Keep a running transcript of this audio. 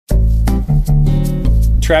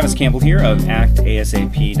Travis Campbell here of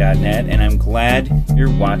ActASAP.net, and I'm glad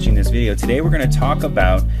you're watching this video. Today we're going to talk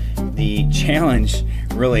about the challenge,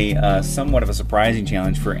 really somewhat of a surprising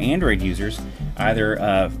challenge for Android users, either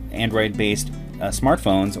Android-based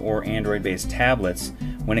smartphones or Android-based tablets,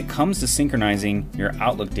 when it comes to synchronizing your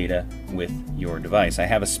Outlook data with your device. I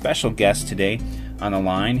have a special guest today on the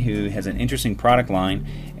line who has an interesting product line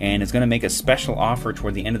and is going to make a special offer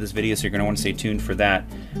toward the end of this video, so you're going to want to stay tuned for that.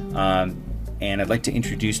 And I'd like to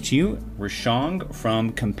introduce to you Rishang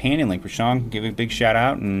from CompanionLink. Rishang, give a big shout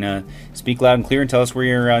out and speak loud and clear and tell us where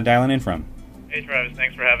you're dialing in from. Hey Travis,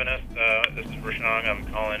 thanks for having us. This is Rishang. I'm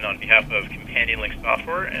calling on behalf of CompanionLink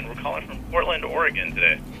Software, and we're calling from Portland, Oregon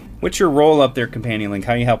today. What's your role up there, CompanionLink?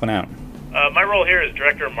 How are you helping out? My role here is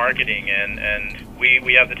Director of Marketing, and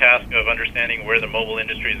we have the task of understanding where the mobile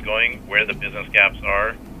industry is going, where the business gaps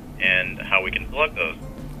are, and how we can plug those.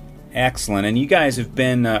 Excellent. And you guys have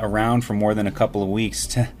been around for more than a couple of weeks.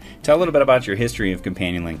 Tell a little bit about your history of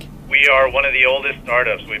CompanionLink. We are one of the oldest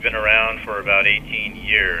startups. We've been around for about 18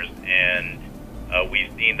 years, and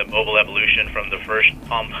we've seen the mobile evolution from the first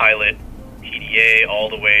Palm Pilot PDA all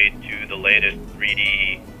the way to the latest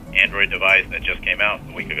 3D Android device that just came out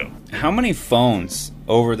a week ago. How many phones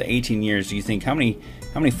over the 18 years do you think, how many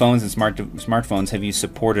phones and smartphones have you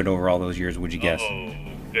supported over all those years, would you guess? Oh,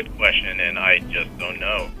 good question, and I just don't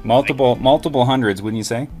know. Multiple hundreds, wouldn't you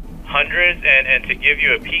say? Hundreds, and to give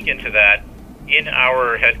you a peek into that, in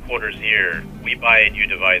our headquarters here, we buy a new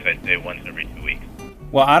device, I'd say, once every 2 weeks.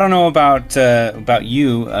 Well, I don't know about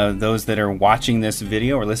you, those that are watching this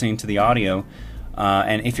video or listening to the audio,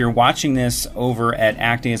 and if you're watching this over at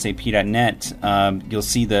ActASAP.net, you'll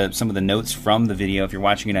see some of the notes from the video. If you're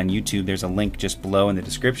watching it on YouTube, there's a link just below in the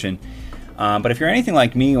description. But if you're anything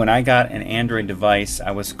like me, when I got an Android device,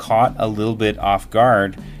 I was caught a little bit off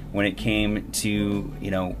guard when it came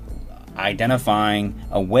to, identifying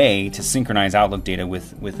a way to synchronize Outlook data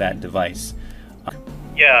with that device.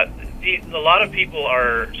 Yeah, a lot of people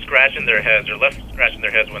are scratching their heads, or left scratching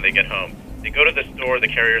their heads when they get home. They go to the store, the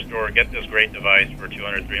carrier store, get this great device for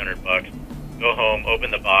 $200, $300, go home, open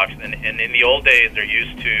the box, and in the old days, they're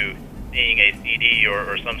used to seeing a CD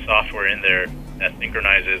or some software in there that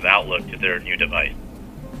synchronizes Outlook to their new device.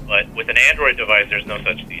 But with an Android device, there's no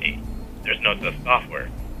such CD. There's no such software.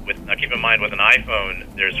 Now keep in mind, with an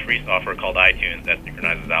iPhone, there's free software called iTunes that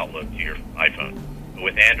synchronizes Outlook to your iPhone. But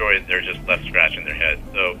with Android, they're just left scratching their heads.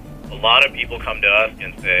 So a lot of people come to us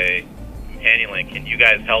and say, CompanionLink, can you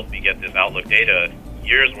guys help me get this Outlook data,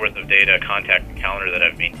 years worth of data, contact and calendar that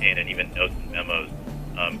I've maintained, and even notes and memos?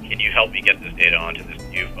 Can you help me get this data onto this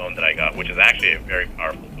new phone that I got, which is actually a very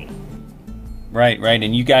powerful tool. Right.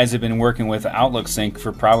 And you guys have been working with Outlook Sync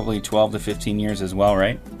for probably 12 to 15 years as well,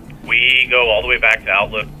 right? We go all the way back to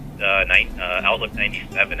Outlook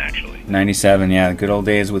 97, actually. 97, yeah. Good old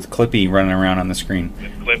days with Clippy running around on the screen.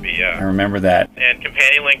 With Clippy, yeah. I remember that. And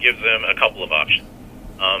CompanionLink gives them a couple of options.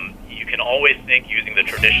 You can always sync using the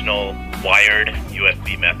traditional wired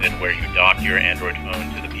USB method where you dock your Android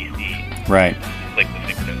phone to the PC. Right. Click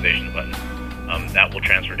the synchronization button. That will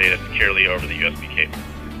transfer data securely over the USB cable.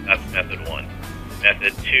 That's method one.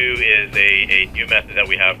 Method two is a new method that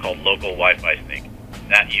we have called local Wi-Fi sync.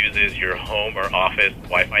 That uses your home or office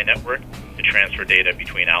Wi-Fi network to transfer data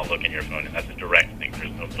between Outlook and your phone, and that's a direct sync.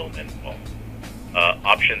 There's no middleman involved.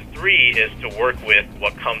 Option three is to work with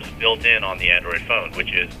what comes built in on the Android phone,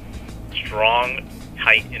 which is strong,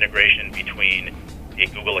 tight integration between a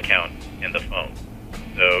Google account and the phone.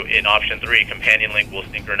 So in option three, CompanionLink will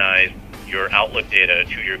synchronize your Outlook data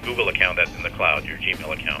to your Google account that's in the cloud, your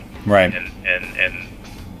Gmail account. Right. And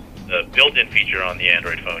the built-in feature on the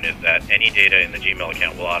Android phone is that any data in the Gmail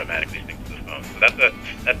account will automatically sync to the phone. So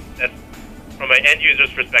that's from an end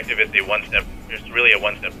user's perspective, it's really a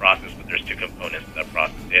one-step process, but there's two components to that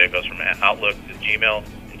process. Data goes from Outlook to Gmail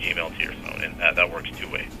and Gmail to your phone, and that works two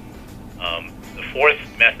ways. The fourth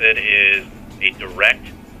method is a direct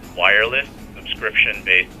wireless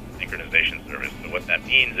subscription-based synchronization service. So what that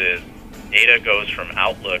means is data goes from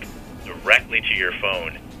Outlook directly to your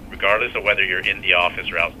phone, regardless of whether you're in the office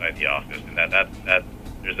or outside the office. And that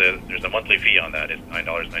there's a monthly fee on that. It's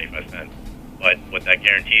 $9.95. But what that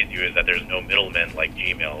guarantees you is that there's no middlemen like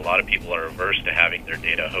Gmail. A lot of people are averse to having their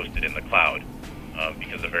data hosted in the cloud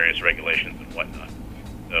because of various regulations and whatnot.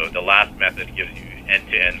 So the last method gives you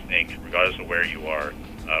end-to-end sync, regardless of where you are,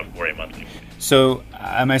 for a monthly fee. So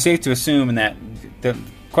am I safe to assume that,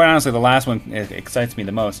 quite honestly, the last one excites me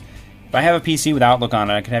the most? If I have a PC with Outlook on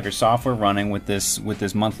it, I can have your software running with this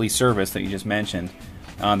monthly service that you just mentioned.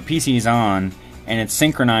 The PC is on, and it's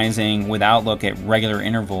synchronizing with Outlook at regular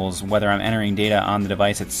intervals, whether I'm entering data on the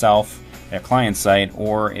device itself a client site,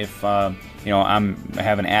 or if I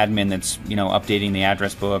have an admin that's updating the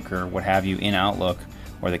address book or what have you in Outlook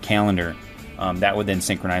or the calendar, that would then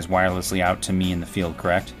synchronize wirelessly out to me in the field,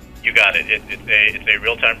 correct? You got it. It's a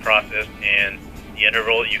real-time process, and the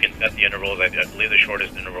interval, you can set the intervals. I believe the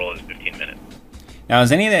shortest interval is 15 minutes. Now,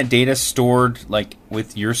 is any of that data stored like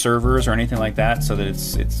with your servers or anything like that, so that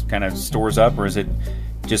it's kind of stores up, or is it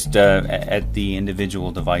just at the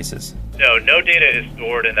individual devices? No data is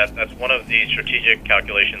stored, and that's one of the strategic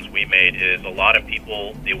calculations we made. Is a lot of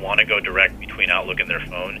people, they want to go direct between Outlook and their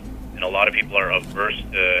phone, and a lot of people are averse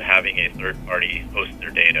to having a third party host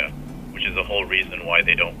their data, which is the whole reason why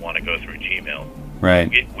they don't want to go through Gmail. Right.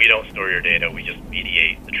 We don't store your data. We just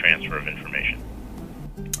mediate the transfer of information.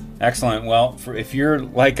 Excellent. Well, if you're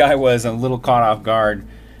like I was, a little caught off guard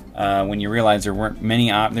when you realize there weren't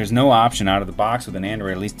many there's no option out of the box with an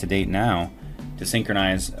Android, at least to date now, to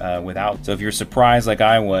synchronize without. So if you're surprised like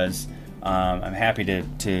I was, I'm happy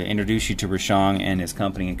to introduce you to Rishong and his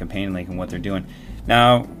company and Companion Link and what they're doing.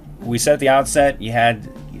 Now, we said at the outset you had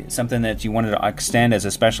something that you wanted to extend as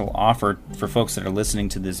a special offer for folks that are listening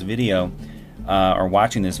to this video or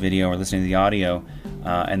watching this video or listening to the audio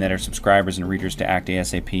and that are subscribers and readers to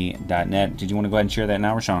actasap.net. Did you want to go ahead and share that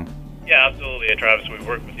now, Rishong? Yeah, absolutely. Travis, we've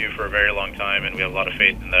worked with you for a very long time, and we have a lot of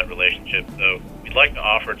faith in that relationship. So we'd like to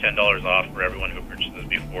offer $10 off for everyone who purchases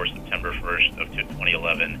before September 1st of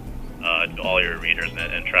 2011 to all your readers.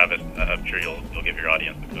 And Travis, I'm sure you'll give your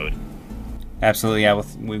audience the code. Absolutely, yeah.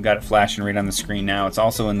 We've got it flashing right on the screen now. It's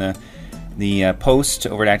also in the post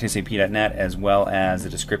over at actasap.net, as well as the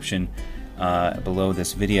description below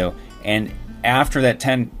this video. And after that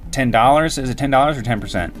 $10, is it $10 or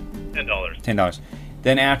 10%? $10. $10.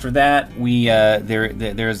 Then after that, we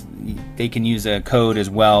they can use a code as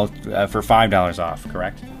well for $5 off.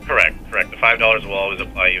 Correct? Correct. The $5 will always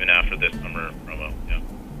apply even after this summer promo. Yeah.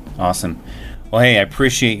 Awesome. Well, hey, I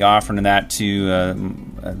appreciate you offering that to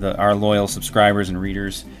our loyal subscribers and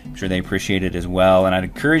readers. I'm sure they appreciate it as well. And I'd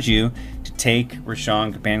encourage you to take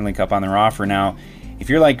Rishong Companion Link up on their offer. Now, if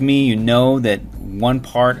you're like me, you know that one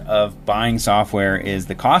part of buying software is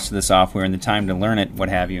the cost of the software and the time to learn it, what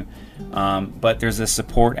have you. But there's a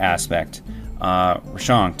support aspect.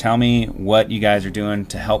 Rishong, tell me what you guys are doing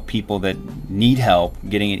to help people that need help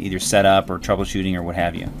getting it either set up or troubleshooting or what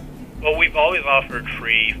have you. Well, we've always offered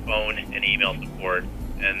free phone and email support,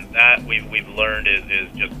 and that we've learned is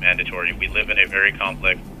just mandatory. We live in a very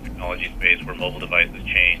complex technology space where mobile devices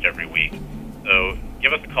change every week. So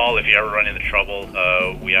give us a call if you ever run into trouble.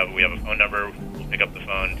 We have a phone number. We'll pick up the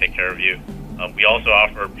phone and take care of you. We also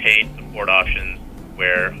offer paid support options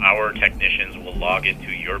where our technicians will log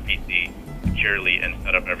into your PC securely and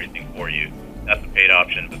set up everything for you. That's a paid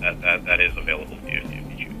option, but that is available to you if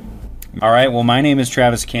you choose. All right, well, my name is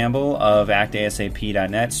Travis Campbell of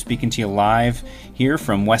actasap.net, speaking to you live here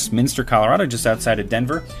from Westminster, Colorado, just outside of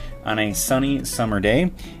Denver, on a sunny summer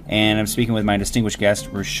day. And I'm speaking with my distinguished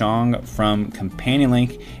guest, Rishong from Companion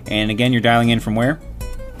Link. And again, you're dialing in from where?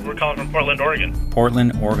 We're calling from Portland, Oregon.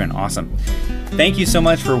 Portland, Oregon. Awesome. Thank you so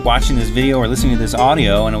much for watching this video or listening to this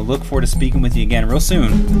audio, and I look forward to speaking with you again real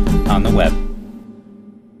soon on the web.